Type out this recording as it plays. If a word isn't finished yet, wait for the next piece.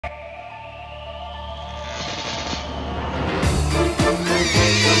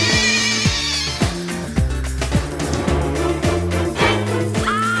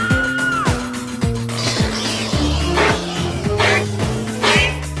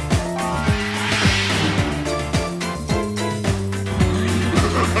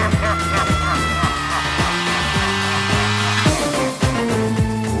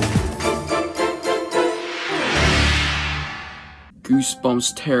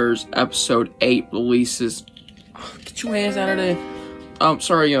Goosebumps Terrors Episode 8 releases. Get your ass out of there.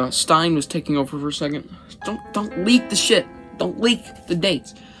 Sorry, Stein was taking over for a second. Don't leak the shit. Don't leak the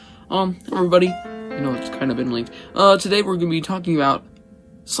dates. Everybody, it's kind of been leaked. Today we're gonna be talking about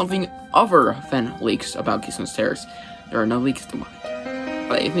something other than leaks about Goosebumps Terrors. There are no leaks to mine.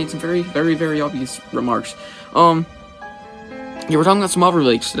 But it made some very, very, very obvious remarks. Yeah, we're talking about some other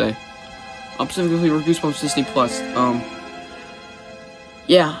leaks today. Specifically for Goosebumps Disney Plus.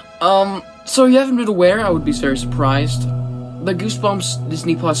 So you haven't been aware, I would be very surprised. The Goosebumps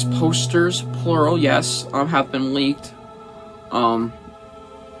Disney Plus posters, plural, yes, have been leaked.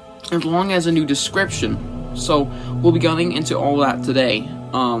 As long as a new description. So, we'll be getting into all that today.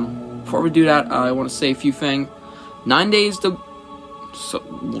 Before we do that, I want to say a few things. 9 days to... So,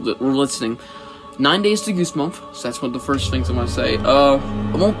 we're listening. 9 days to Goosebumps, so that's one of the first things I want to say. I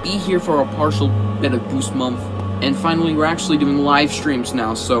won't be here for a partial bit of Goosebumps. And finally, we're actually doing live streams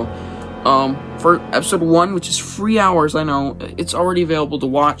now, so... for episode 1, which is 3 hours, I know, it's already available to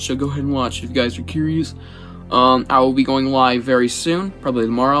watch, so go ahead and watch if you guys are curious. I will be going live very soon, probably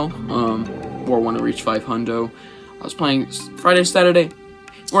tomorrow, or when I reach 500. I was playing Friday, Saturday,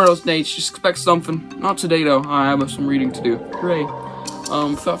 one of those days, just expect something. Not today, though, I have some reading to do. Hooray.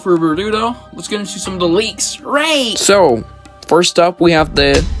 Without further ado, though, let's get into some of the leaks. Hooray! So, first up, we have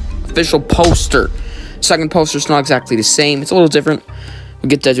the official poster. Second poster's not exactly the same, it's a little different. We'll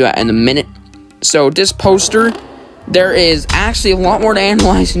get to that in a minute. So, this poster, there is actually a lot more to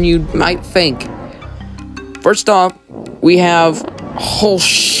analyze than you might think. First off, we have a whole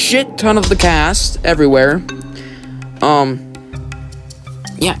shit ton of the cast everywhere.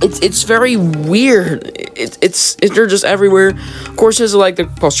 Yeah, it's very weird. They're just everywhere. Of course, there's like the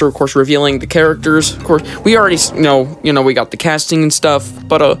poster, of course, revealing the characters. Of course, we already know, we got the casting and stuff.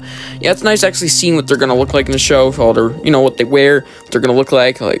 But yeah, it's nice actually seeing what they're gonna look like in the show. All their, what they wear, what they're gonna look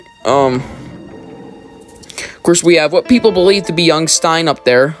like. Of course, we have what people believe to be young Stein up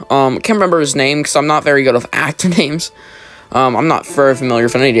there. I can't remember his name because I'm not very good with actor names. I'm not very familiar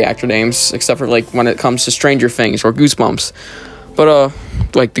with any of the actor names except for like when it comes to Stranger Things or Goosebumps. But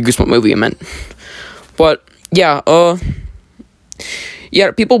like the Goosebumps movie I meant. But yeah,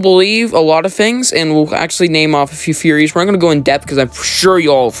 people believe a lot of things, and we'll actually name off a few theories. We're not gonna go in depth because I'm sure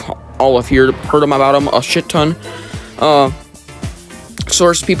you all have heard about them a shit ton.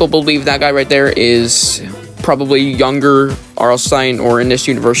 Source people believe that guy right there is probably younger R.L. Stein, or in this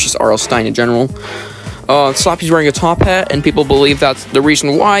universe, just R.L. Stein in general. Sloppy's wearing a top hat, and people believe that's the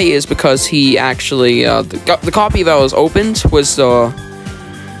reason why is because he actually, the copy that was opened was,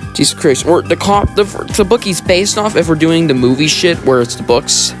 Jesus Christ, or the book he's based off, if we're doing the movie shit where it's the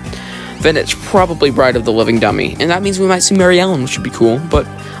books, then it's probably Bride of the Living Dummy, and that means we might see Mary Ellen, which would be cool, but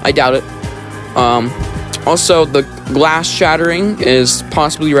I doubt it. Also, the glass shattering is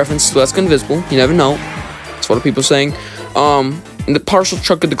possibly referenced to Let's Go Invisible, you never know. That's what people are saying. In the partial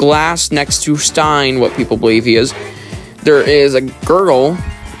chunk of the glass next to Stein, what people believe he is, there is a girl,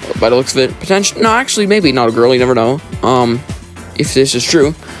 by the looks of it, no, actually, maybe not a girl, you never know, if this is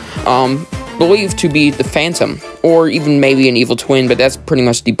true, believed to be the Phantom, or even maybe an evil twin, but that's pretty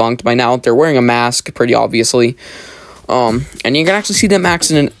much debunked by now. They're wearing a mask, pretty obviously, and you can actually see that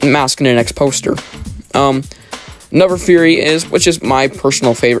mask in the next poster. Another theory is, which is my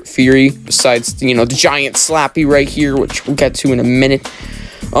personal favorite theory, besides, the giant Slappy right here, which we'll get to in a minute,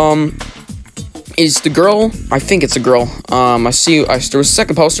 is the girl, I think it's a girl, there was a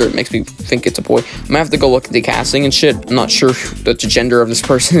second poster, it makes me think it's a boy. I'm gonna have to go look at the casting and shit, I'm not sure what the gender of this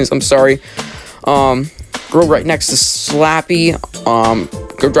person is, I'm sorry. Girl right next to Slappy,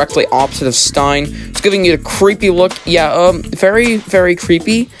 go directly opposite of Stein, it's giving you a creepy look, yeah, very, very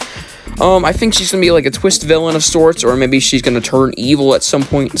creepy. I think she's gonna be like a twist villain of sorts, or maybe she's gonna turn evil at some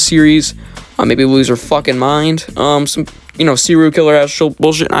point in the series. Maybe lose her fucking mind. Some, serial killer ass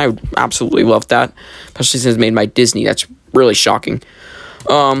bullshit, and I would absolutely love that. Especially since it's made by Disney, that's really shocking.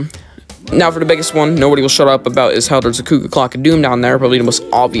 Now for the biggest one, nobody will shut up about, is how there's a cuckoo clock of doom down there, probably the most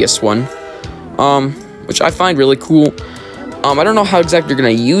obvious one. Which I find really cool. I don't know how exactly they're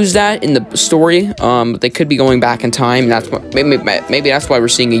gonna use that in the story, but they could be going back in time, and that's what, maybe that's why we're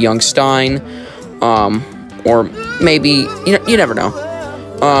seeing a young Stein, or maybe, you never know.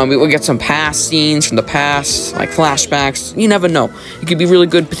 We'll get some past scenes from the past, like flashbacks, you never know. It could be really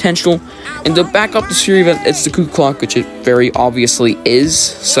good potential, and to back up the theory that it's the cuckoo clock, which it very obviously is,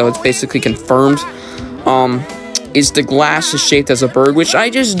 so it's basically confirmed, is the glass is shaped as a bird, which I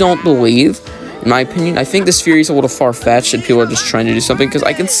just don't believe. In my opinion, I think this theory is a little far-fetched and people are just trying to do something, because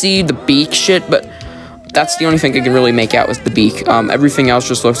I can see the beak shit, but that's the only thing I can really make out with the beak. Everything else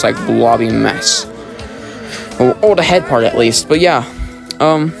just looks like blobby mess. Or the head part, at least. But yeah,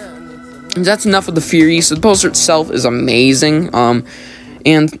 That's enough of the theories. The poster itself is amazing.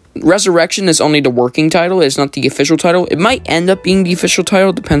 And Resurrection is only the working title. It's not the official title. It might end up being the official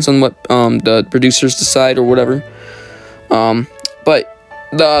title. Depends on what the producers decide or whatever. But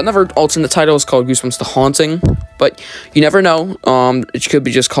another alternate title is called Goosebumps The Haunting. But you never know. It could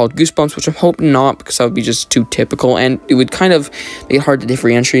be just called Goosebumps, which I'm hoping not, because that would be just too typical. And it would kind of make it hard to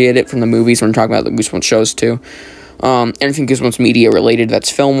differentiate it from the movies when we're talking about the Goosebumps shows, too. Anything Goosebumps media related that's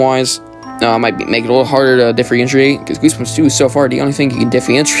film-wise. Might make it a little harder to differentiate, because Goosebumps 2 is so far the only thing you can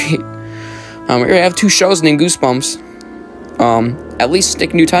differentiate. We're going to have 2 shows named Goosebumps. At least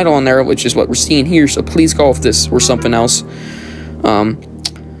stick a new title on there, which is what we're seeing here, so please go if this were something else.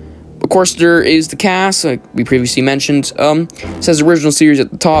 Of course, there is the cast, like we previously mentioned. It says original series at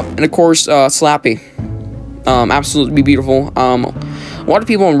the top, and of course, Slappy. Absolutely beautiful. A lot of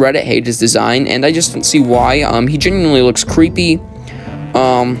people on Reddit hate his design, and I just don't see why. He genuinely looks creepy.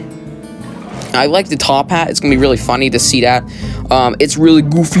 I like the top hat. It's gonna be really funny to see that. It's really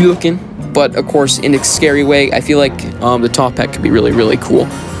goofy looking, but of course in a scary way. I feel like the top hat could be really, really cool.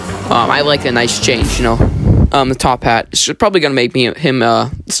 I like a nice change, you know. The top hat is probably gonna make him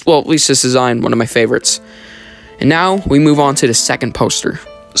well, at least this design, one of my favorites. And now we move on to the second poster.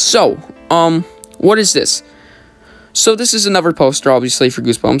 So, what is this? So this is another poster, obviously, for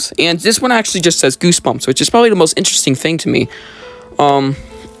Goosebumps, and this one actually just says Goosebumps, which is probably the most interesting thing to me.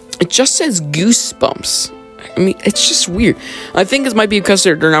 It just says Goosebumps. I mean, it's just weird. I think this might be because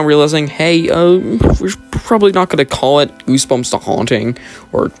they're now realizing, hey, we're probably not going to call it Goosebumps The Haunting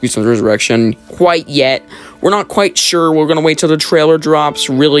or Goosebumps Resurrection quite yet. We're not quite sure. We're going to wait till the trailer drops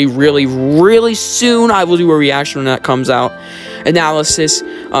really, really, really soon. I will do a reaction when that comes out. Analysis.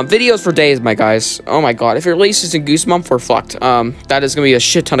 Videos for days, my guys. Oh my god. If it releases in Goosebumps, we're fucked. That is going to be a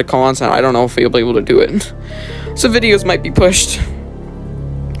shit ton of content. I don't know if we'll be able to do it. So videos might be pushed.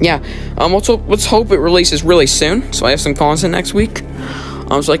 Yeah, let's hope it releases really soon, so I have some content next week,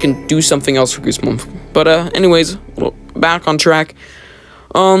 so I can do something else for Goosebumps. But, anyways, back on track.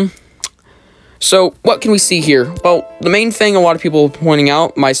 So, what can we see here? Well, the main thing a lot of people were pointing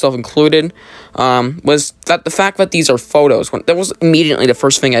out, myself included, was that the fact that these are photos. That was immediately the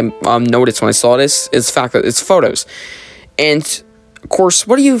first thing I noticed when I saw this, is the fact that it's photos. And, of course,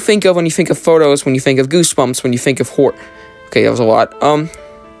 what do you think of when you think of photos, when you think of Goosebumps, when you think of horror? Okay, that was a lot.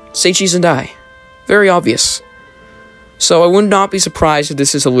 Say cheese and die. Very obvious. So I would not be surprised if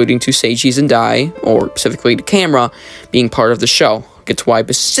this is alluding to Say Cheese and Die, or specifically the camera, being part of the show. I'll get to why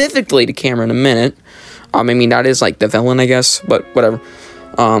specifically the camera in a minute. I mean, that is like the villain, I guess, but whatever.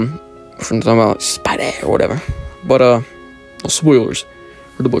 From talking about Spider or whatever. But, no spoilers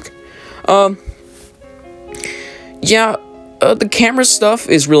for the book. Yeah. The camera stuff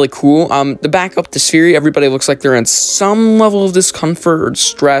is really cool. The backup to Siri, everybody looks like they're in some level of discomfort or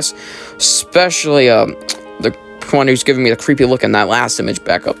distress. Especially, the one who's giving me the creepy look in that last image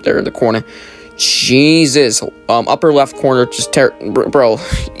back up there in the corner. Jesus. Upper left corner, just bro,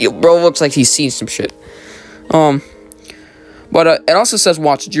 looks like he's seen some shit. But, it also says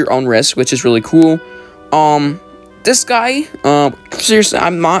watch at your own risk, which is really cool. This guy, seriously,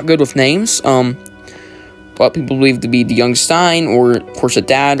 I'm not good with names. What people believe to be the young Stein, or of course a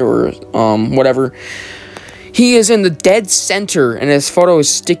dad, or whatever. He is in the dead center, and his photo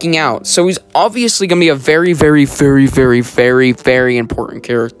is sticking out. So he's obviously going to be a very, very, very, very, very, very important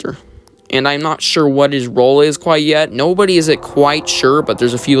character. And I'm not sure what his role is quite yet. Nobody is quite sure, but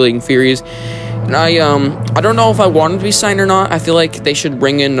there's a few leading theories. And I don't know if I want him to be Stein or not. I feel like they should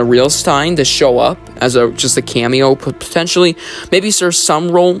bring in the real Stein to show up as just a cameo, potentially. Maybe serve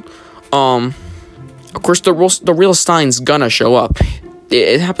some role. Of course, the real Stein's gonna show up.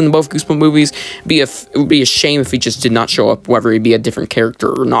 It happened in both Goosebumps movies. It would be a shame if he just did not show up, whether he be a different character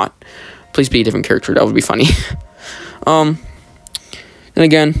or not. Please be a different character. That would be funny. And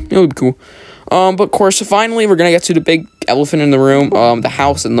again, it would be cool. But of course, finally, we're gonna get to the big elephant in the room. The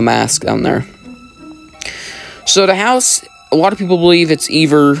house and the mask down there. So the house, a lot of people believe it's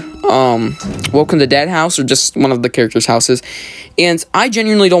either Welcome to Dead house or just one of the characters' houses. And I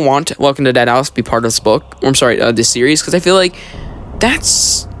genuinely don't want Welcome to Dead house to be part of this book. Or I'm sorry, this series, because I feel like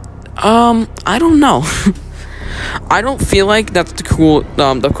that's I don't know. I don't feel like that's the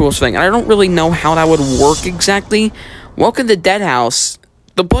coolest thing. And I don't really know how that would work exactly. Welcome to Dead house,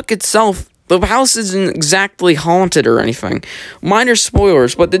 the book itself, the house isn't exactly haunted or anything. Minor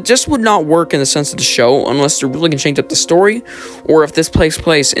spoilers, but it just would not work in the sense of the show unless they're really going to change up the story, or if this takes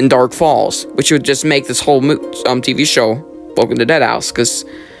place in Dark Falls, which would just make this whole TV show Welcome to Dead House, because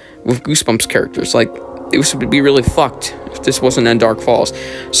with Goosebumps characters, like, it would be really fucked if if this wasn't in Dark Falls.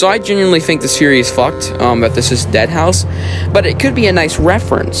 So I genuinely think this theory is fucked, that this is Dead House. But it could be a nice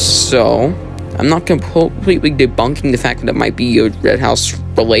reference, so I'm not completely debunking the fact that it might be a Dead House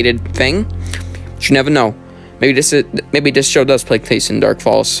related thing. But you never know. Maybe this show does take place in Dark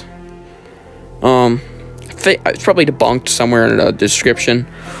Falls. It's probably debunked somewhere in the description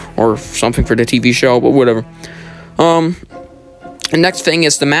or something for the TV show, but whatever. The next thing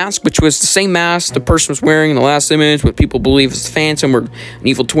is the mask, which was the same mask the person was wearing in the last image, what people believe is the Phantom or an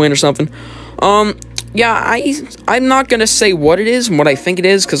evil twin or something. Yeah, I'm not gonna say what it is and what I think it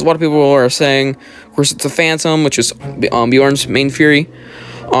is, because a lot of people are saying, of course, it's a Phantom, which is Bjorn's main theory.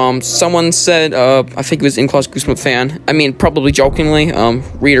 Someone said, I think it was in-class Goosebumps fan, I mean, probably jokingly,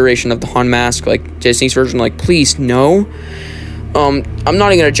 reiteration of the Han mask, like, Disney's version, like, please, no. I'm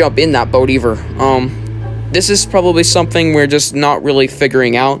not even gonna jump in that boat either. This is probably something we're just not really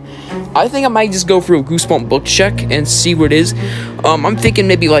figuring out. I think I might just go through a Goosebump book check and see what it is. I'm thinking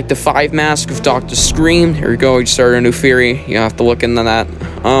maybe like the 5 mask of Dr. Scream. Here we go, we started a new theory. You have to look into that.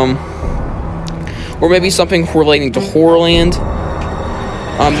 Or maybe something relating to Horrorland.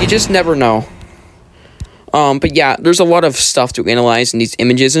 You just never know. But yeah, there's a lot of stuff to analyze in these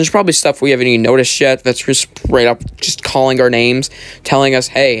images, and there's probably stuff we haven't even noticed yet that's just right up, just calling our names, telling us,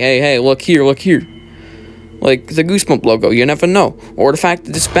 hey, look here, look here. Like the Goosebump logo, you never know. Or the fact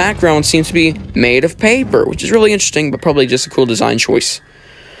that this background seems to be made of paper, which is really interesting, but probably just a cool design choice.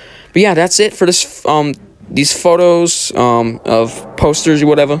 But yeah, that's it for this, these photos, of posters or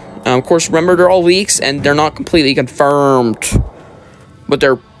whatever. Of course, remember, they're all leaks, and they're not completely confirmed. But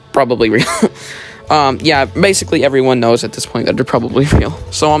they're probably real. Yeah, basically everyone knows at this point that they're probably real.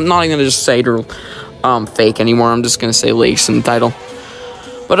 So I'm not even gonna just say they're, fake anymore. I'm just gonna say leaks in the title.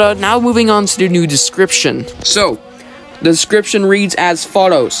 But now moving on to the new description. So, the description reads as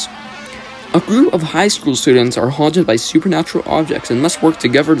follows. A group of high school students are haunted by supernatural objects and must work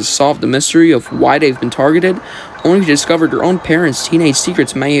together to solve the mystery of why they've been targeted, only to discover their own parents' teenage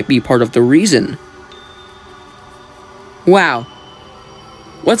secrets may be part of the reason. Wow.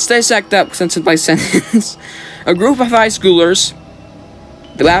 Let's dissect that sentence by sentence. A group of high schoolers...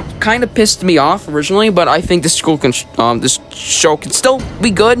 That kind of pissed me off originally, but I think this show can still be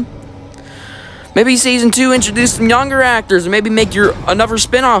good. Maybe season 2 introduce some younger actors, and maybe make another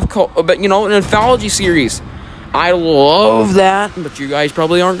spin-off, but you know, an anthology series. I love that, but you guys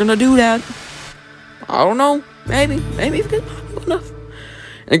probably aren't gonna do that. I don't know. Maybe if it's popular enough.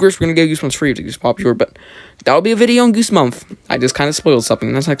 And of course, we're gonna get Goosebumps free if it's popular, but that'll be a video on Goosebumps. I just kind of spoiled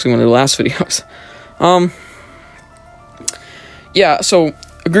something. That's actually one of the last videos. Yeah, so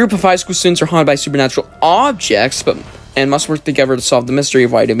a group of high school students are haunted by supernatural objects, and must work together to solve the mystery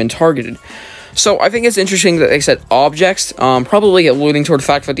of why they've been targeted. So I think it's interesting that they said objects, probably alluding toward the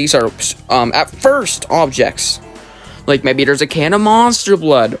fact that these are, at first, objects. Like maybe there's a can of monster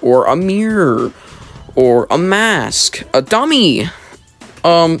blood, or a mirror, or a mask, a dummy.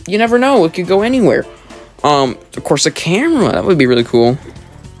 You never know, it could go anywhere. Of course, a camera, that would be really cool.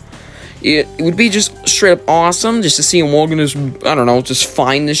 It would be just straight up awesome just to see him walking this, I don't know, just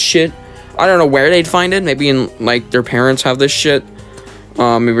find this shit. I don't know where they'd find it. Maybe in, like, their parents have this shit.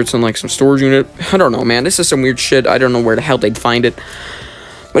 Maybe it's in, like, some storage unit. I don't know, man. This is some weird shit. I don't know where the hell they'd find it.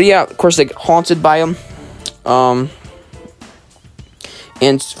 But yeah, of course, they get haunted by them.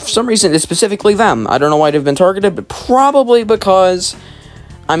 And for some reason, it's specifically them. I don't know why they've been targeted, but probably because...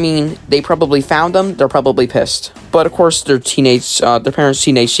 I mean, they probably found them. They're probably pissed. But, of course, their parents'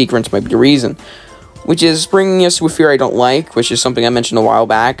 teenage secrets might be the reason. Which is bringing us to a fear I don't like, which is something I mentioned a while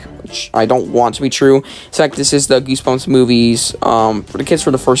back, which I don't want to be true. In fact, this is the Goosebumps movies, for the kids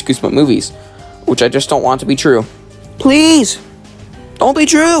for the first Goosebumps movies, which I just don't want to be true. Please! Don't be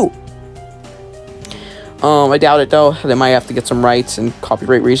true! I doubt it, though. They might have to get some rights and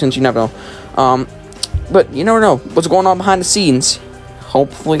copyright reasons. You never know. But you never know what's going on behind the scenes.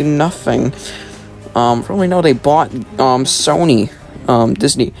 Hopefully nothing. For all we know, they bought, Sony,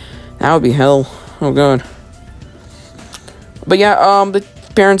 Disney. That would be hell. Oh, God. But yeah, the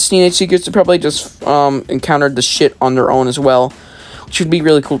parents' teenage secrets have probably just, encountered the shit on their own as well. Which would be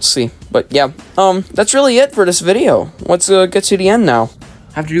really cool to see. But yeah, that's really it for this video. Let's, get to the end now.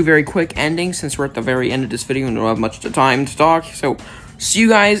 I have to do a very quick ending since we're at the very end of this video and don't have much time to talk. So, see you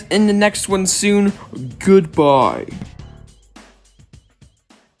guys in the next one soon. Goodbye.